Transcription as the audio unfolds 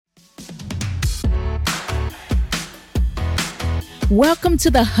Welcome to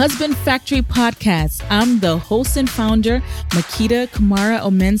the Husband Factory Podcast. I'm the host and founder, Makita Kamara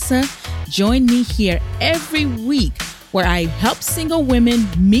Omensa. Join me here every week where I help single women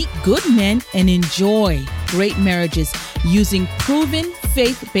meet good men and enjoy great marriages using proven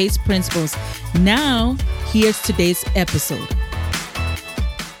faith-based principles. Now, here's today's episode.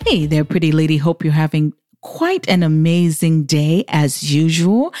 Hey there, pretty lady. Hope you're having quite an amazing day as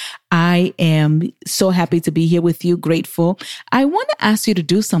usual. I am so happy to be here with you, grateful. I want to ask you to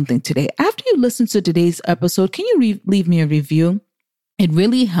do something today. After you listen to today's episode, can you leave me a review? It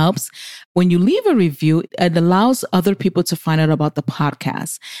really helps. When you leave a review, it allows other people to find out about the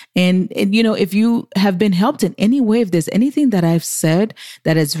podcast. And you know, if you have been helped in any way, if there's anything that I've said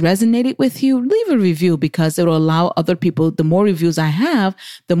that has resonated with you, leave a review because it will allow other people, the more reviews I have,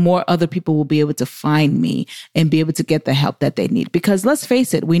 the more other people will be able to find me and be able to get the help that they need. Because let's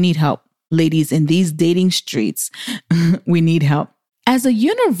face it, we need help. Ladies, in these dating streets, we need help. As a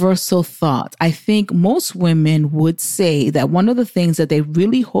universal thought, I think most women would say that one of the things that they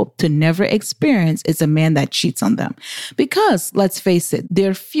really hope to never experience is a man that cheats on them. Because let's face it, there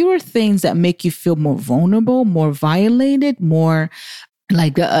are fewer things that make you feel more vulnerable, more violated, more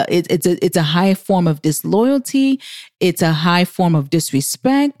like it's a high form of disloyalty. It's a high form of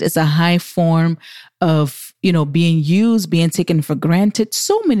disrespect. It's a high form of, being used, being taken for granted.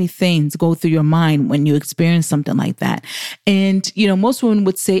 So many things go through your mind when you experience something like that. And, most women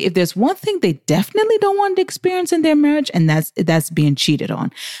would say if there's one thing they definitely don't want to experience in their marriage, and that's being cheated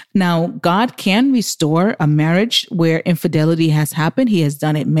on. Now, God can restore a marriage where infidelity has happened. He has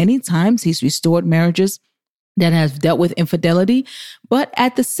done it many times. He's restored marriages that have dealt with infidelity. But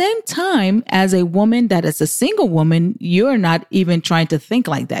at the same time, as a woman that is a single woman, you're not even trying to think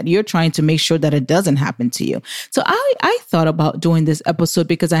like that. You're trying to make sure that it doesn't happen to you. So I thought about doing this episode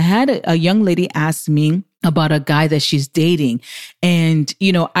because I had a young lady ask me about a guy that she's dating. And,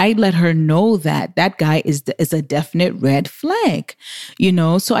 I let her know that guy is a definite red flag,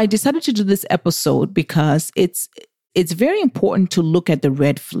 So I decided to do this episode because it's very important to look at the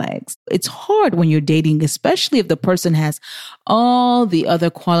red flags. It's hard when you're dating, especially if the person has all the other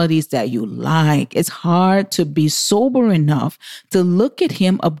qualities that you like. It's hard to be sober enough to look at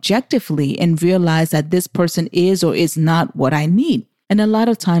him objectively and realize that this person is or is not what I need. And a lot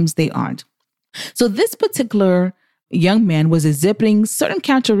of times they aren't. So this particular young man was exhibiting certain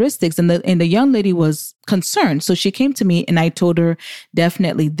characteristics and the young lady was concerned. So she came to me and I told her,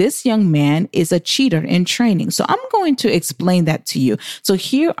 definitely this young man is a cheater in training. So I'm going to explain that to you. So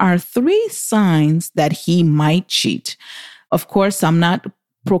here are 3 signs that he might cheat. Of course, I'm not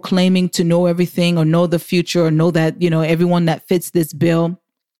proclaiming to know everything or know the future or know that, everyone that fits this bill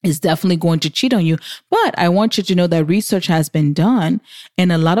is definitely going to cheat on you. But I want you to know that research has been done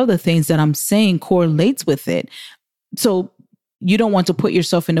and a lot of the things that I'm saying correlates with it. So you don't want to put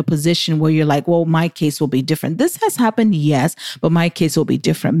yourself in a position where you're like, well, my case will be different. This has happened, yes, but my case will be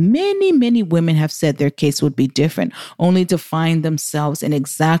different. Many, many women have said their case would be different, only to find themselves in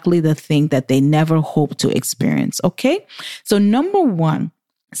exactly the thing that they never hoped to experience. Okay. So number 1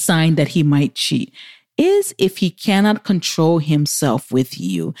 sign that he might cheat is if he cannot control himself with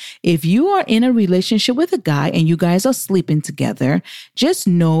you. If you are in a relationship with a guy and you guys are sleeping together, just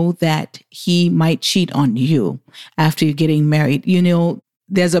know that he might cheat on you after you're getting married.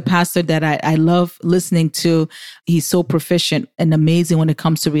 There's a pastor that I love listening to. He's so proficient and amazing when it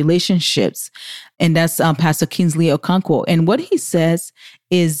comes to relationships. And that's Pastor Kingsley Okonkwo. And what he says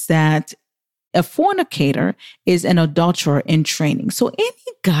is that a fornicator is an adulterer in training. So any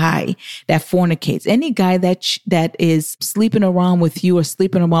guy that fornicates, any guy that is sleeping around with you or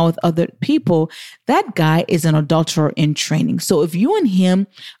sleeping around with other people, that guy is an adulterer in training. So if you and him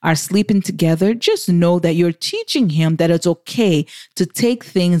are sleeping together, just know that you're teaching him that it's okay to take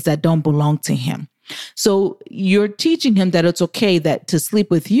things that don't belong to him. So you're teaching him that it's okay to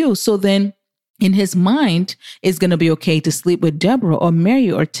sleep with you. So then in his mind, it's going to be okay to sleep with Deborah or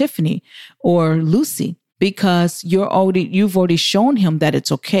Mary or Tiffany or Lucy because you've already shown him that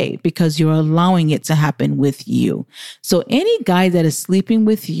it's okay because you're allowing it to happen with you. So any guy that is sleeping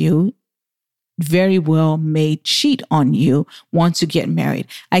with you very well may cheat on you once you get married.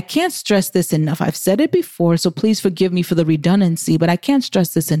 I can't stress this enough. I've said it before, so please forgive me for the redundancy, but I can't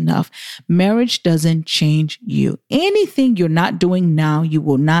stress this enough. Marriage doesn't change you. Anything you're not doing now, you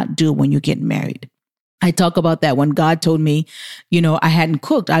will not do when you get married. I talk about that when God told me, I hadn't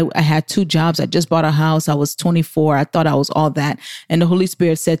cooked. I had 2 jobs. I just bought a house. I was 24. I thought I was all that. And the Holy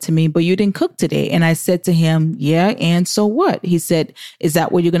Spirit said to me, but you didn't cook today. And I said to him, yeah. And so what? He said, is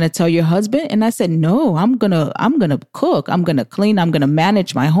that what you're going to tell your husband? And I said, no, I'm going to cook. I'm going to clean. I'm going to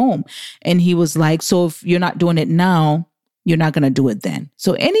manage my home. And he was like, so if you're not doing it now, you're not going to do it then.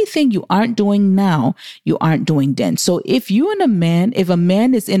 So anything you aren't doing now, you aren't doing then. So if a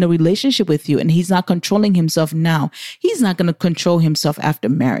man is in a relationship with you and he's not controlling himself now, he's not going to control himself after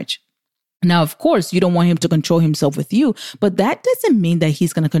marriage. Now, of course, you don't want him to control himself with you, but that doesn't mean that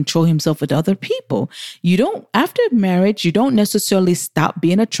he's going to control himself with other people. After marriage, you don't necessarily stop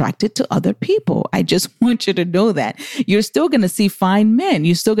being attracted to other people. I just want you to know that. You're still going to see fine men.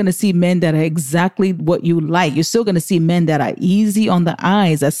 You're still going to see men that are exactly what you like. You're still going to see men that are easy on the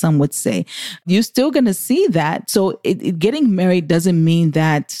eyes, as some would say. You're still going to see that. So getting married doesn't mean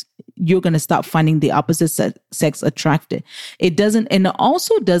that you're going to stop finding the opposite sex attractive. It doesn't, and it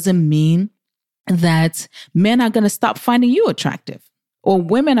also doesn't mean that men are going to stop finding you attractive, or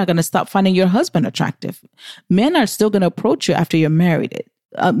women are going to stop finding your husband attractive. Men are still going to approach you after you're married.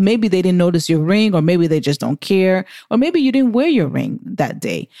 Maybe they didn't notice your ring, or maybe they just don't care, or maybe you didn't wear your ring that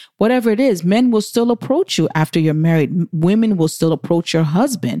day. Whatever it is, men will still approach you after you're married. Women will still approach your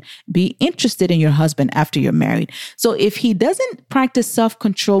husband, be interested in your husband after you're married. So if he doesn't practice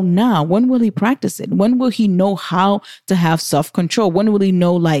self-control now, when will he practice it? When will he know how to have self-control? When will he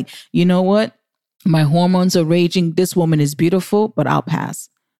know, like, you know what? My hormones are raging. This woman is beautiful, but I'll pass.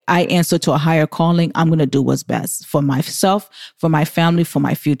 I answer to a higher calling. I'm going to do what's best for myself, for my family, for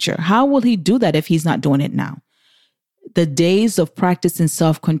my future. How will he do that if he's not doing it now? The days of practicing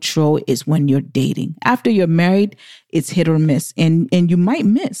self-control is when you're dating. After you're married, it's hit or miss, and you might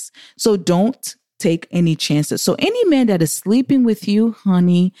miss. So don't take any chances. So any man that is sleeping with you,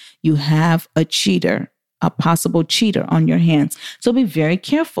 honey, you have a cheater, a possible cheater on your hands. So be very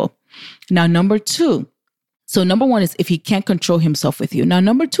careful. Now, number two. So number one is if he can't control himself with you. Now,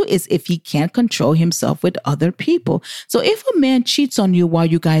 number two is if he can't control himself with other people. So if a man cheats on you while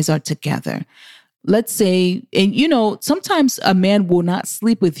you guys are together, let's say, and sometimes a man will not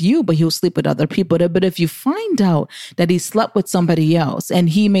sleep with you, but he'll sleep with other people. But if you find out that he slept with somebody else, and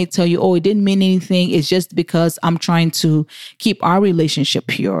he may tell you, oh, it didn't mean anything, it's just because I'm trying to keep our relationship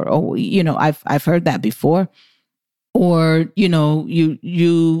pure. Or, I've heard that before. Or,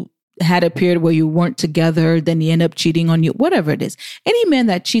 you had a period where you weren't together, then you end up cheating on you, whatever it is. Any man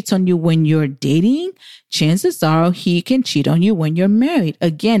that cheats on you when you're dating, chances are he can cheat on you when you're married.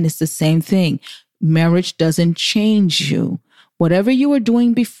 Again, it's the same thing. Marriage doesn't change you. Whatever you were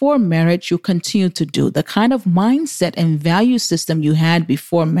doing before marriage, you'll continue to do. The kind of mindset and value system you had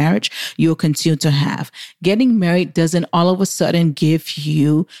before marriage, you'll continue to have. Getting married doesn't all of a sudden give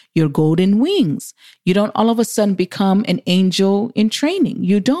you your golden wings. You don't all of a sudden become an angel in training.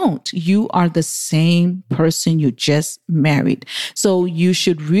 You don't. You are the same person you just married. So you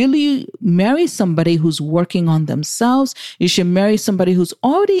should really marry somebody who's working on themselves. You should marry somebody who's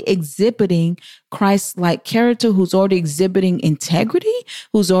already exhibiting Christ-like character, who's already exhibiting integrity,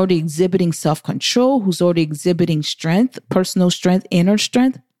 who's already exhibiting self-control, who's already exhibiting strength, personal strength, inner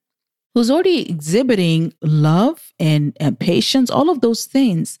strength, who's already exhibiting love and patience, all of those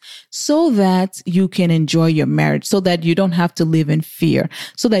things, so that you can enjoy your marriage, so that you don't have to live in fear,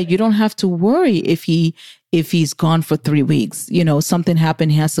 so that you don't have to worry if he's gone for 3 weeks. Something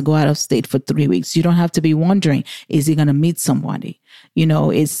happened, he has to go out of state for 3 weeks. You don't have to be wondering, is he going to meet somebody?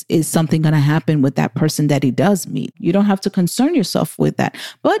 Is something going to happen with that person that he does meet? You don't have to concern yourself with that.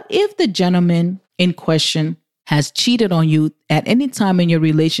 But if the gentleman in question has cheated on you at any time in your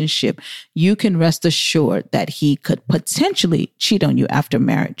relationship, you can rest assured that he could potentially cheat on you after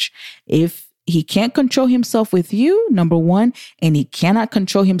marriage. If he can't control himself with you, number one, and he cannot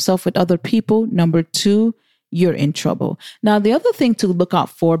control himself with other people, number two, you're in trouble. Now, the other thing to look out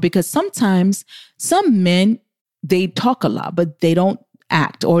for, because sometimes some men, they talk a lot, but they don't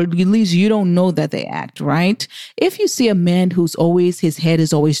act, or at least you don't know that they act, right? If you see a man his head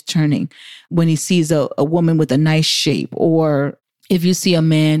is always turning when he sees a woman with a nice shape, or if you see a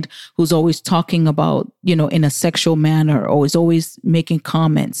man who's always talking about, in a sexual manner, or is always making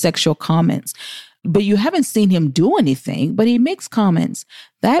sexual comments, but you haven't seen him do anything, but he makes comments,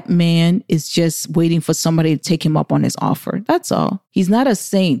 that man is just waiting for somebody to take him up on his offer. That's all. He's not a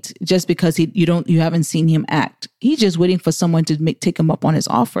saint just because you haven't seen him act. He's just waiting for someone to take him up on his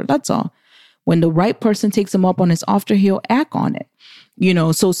offer. That's all. When the right person takes him up on his offer, he'll act on it.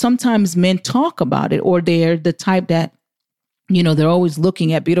 So sometimes men talk about it, or they're the type that, they're always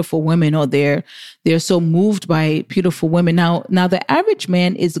looking at beautiful women, or they're so moved by beautiful women. Now the average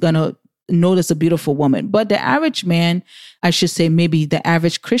man is going to notice a beautiful woman, but the average man, I should say maybe the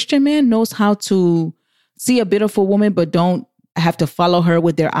average Christian man, knows how to see a beautiful woman, but don't have to follow her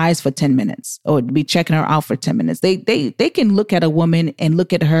with their eyes for 10 minutes or be checking her out for 10 minutes. They can look at a woman and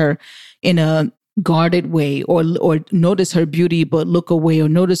look at her in a guarded way, or notice her beauty but look away, or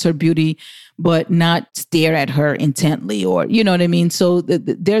notice her beauty but not stare at her intently, or you know what I mean? So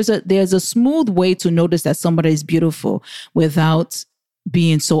there's a smooth way to notice that somebody is beautiful without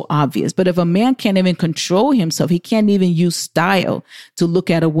being so obvious. But if a man can't even control himself, he can't even use style to look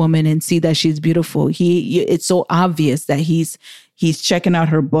at a woman and see that she's beautiful. It's so obvious that he's checking out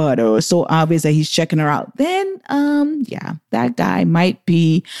her butt, or it's so obvious that he's checking her out. Then, that guy might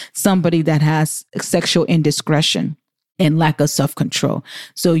be somebody that has sexual indiscretion and lack of self-control.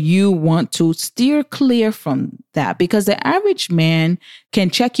 So you want to steer clear from that, because the average man can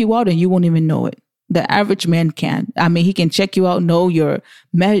check you out and you won't even know it. The average man can. I mean, he can check you out, know your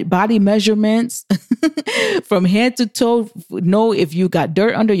body measurements from head to toe, know if you got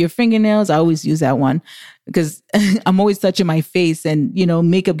dirt under your fingernails. I always use that one because I'm always touching my face, and,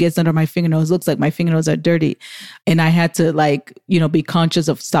 makeup gets under my fingernails. Looks like my fingernails are dirty. And I had to be conscious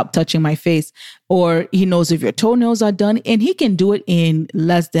of stop touching my face. Or he knows if your toenails are done, and he can do it in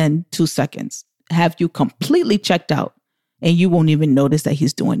less than 2 seconds. Have you completely checked out. And you won't even notice that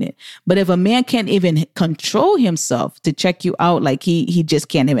he's doing it. But if a man can't even control himself to check you out, like he just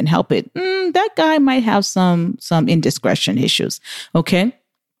can't even help it, that guy might have some indiscretion issues, okay?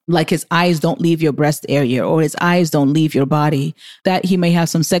 Like his eyes don't leave your breast area, or his eyes don't leave your body, that he may have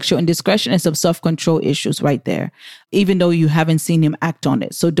some sexual indiscretion and some self-control issues right there, even though you haven't seen him act on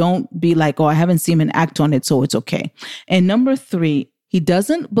it. So don't be like, I haven't seen him act on it, so it's okay. And number 3, he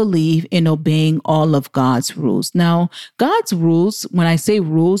doesn't believe in obeying all of God's rules. Now, God's rules, when I say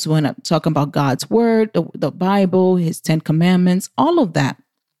rules, when I'm talking about God's word, the Bible, his 10 commandments, all of that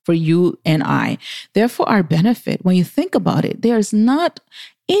for you and I, they're for our benefit. When you think about it, there's not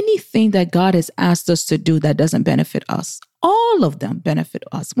anything that God has asked us to do that doesn't benefit us. All of them benefit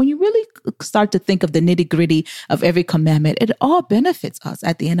us. When you really start to think of the nitty-gritty of every commandment, it all benefits us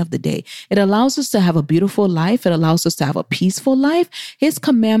at the end of the day. It allows us to have a beautiful life. It allows us to have a peaceful life. His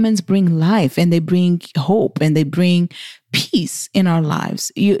commandments bring life, and they bring hope, and they bring peace in our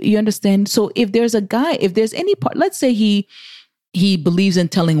lives. You understand? So if there's any part, let's say he believes in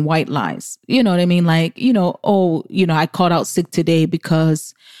telling white lies. You know what I mean? Like, I called out sick today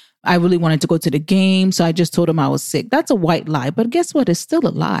because I really wanted to go to the game, so I just told him I was sick. That's a white lie, but guess what? It's still a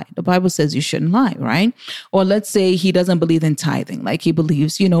lie. The Bible says you shouldn't lie, right? Or let's say he doesn't believe in tithing. Like he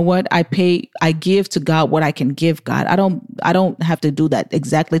believes, you know what? I give to God what I can give God. I don't have to do that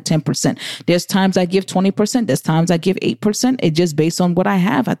exactly 10%. There's times I give 20%. There's times I give 8%. It's just based on what I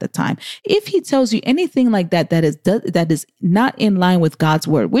have at the time. If he tells you anything like that is not in line with God's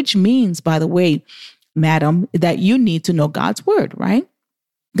word, which means, by the way, madam, that you need to know God's word, right?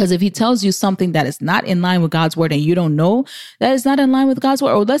 Because if he tells you something that is not in line with God's word and you don't know that is not in line with God's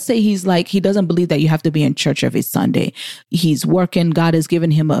word, or let's say he's like, he doesn't believe that you have to be in church every Sunday. He's working. God has given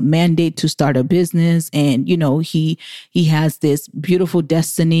him a mandate to start a business. And, he has this beautiful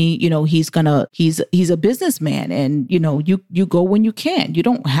destiny. He's a businessman, and, you go when you can. You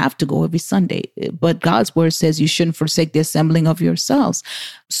don't have to go every Sunday, but God's word says you shouldn't forsake the assembling of yourselves.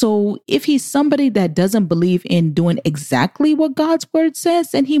 So if he's somebody that doesn't believe in doing exactly what God's word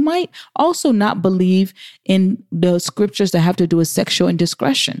says, then he might also not believe in the scriptures that have to do with sexual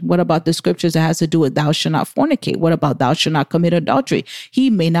indiscretion. What about the scriptures that has to do with thou shalt not fornicate? What about thou shalt not commit adultery? He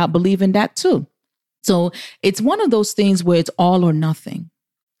may not believe in that too. So it's one of those things where it's all or nothing.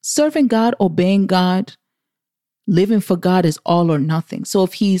 Serving God, obeying God, living for God is all or nothing. So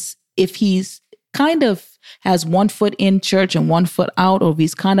if he's kind of has one foot in church and one foot out, or if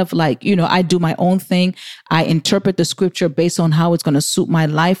he's kind of like, I do my own thing. I interpret the scripture based on how it's going to suit my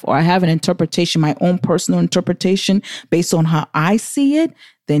life, or I have an interpretation, my own personal interpretation based on how I see it,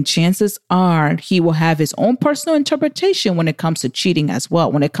 then chances are he will have his own personal interpretation when it comes to cheating as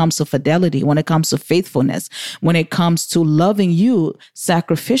well, when it comes to fidelity, when it comes to faithfulness, when it comes to loving you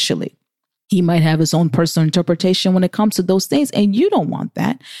sacrificially. He might have his own personal interpretation when it comes to those things, and you don't want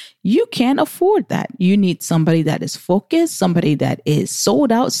that. You can't afford that. You need somebody that is focused, somebody that is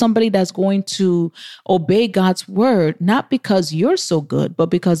sold out, somebody that's going to obey God's word, not because you're so good, but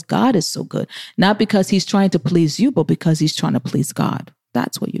because God is so good. Not because he's trying to please you, but because he's trying to please God.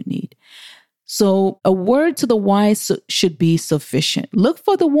 That's what you need. So a word to the wise should be sufficient. Look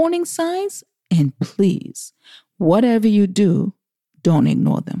for the warning signs, and please, whatever you do, don't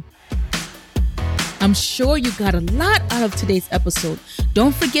ignore them. I'm sure you got a lot out of today's episode.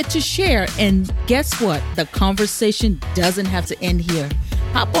 Don't forget to share. And guess what? The conversation doesn't have to end here.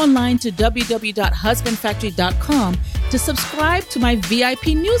 Hop online to www.husbandfactory.com to subscribe to my VIP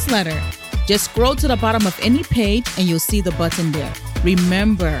newsletter. Just scroll to the bottom of any page and you'll see the button there.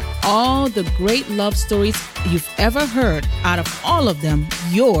 Remember, all the great love stories you've ever heard, out of all of them,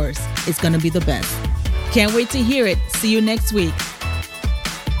 yours is going to be the best. Can't wait to hear it. See you next week.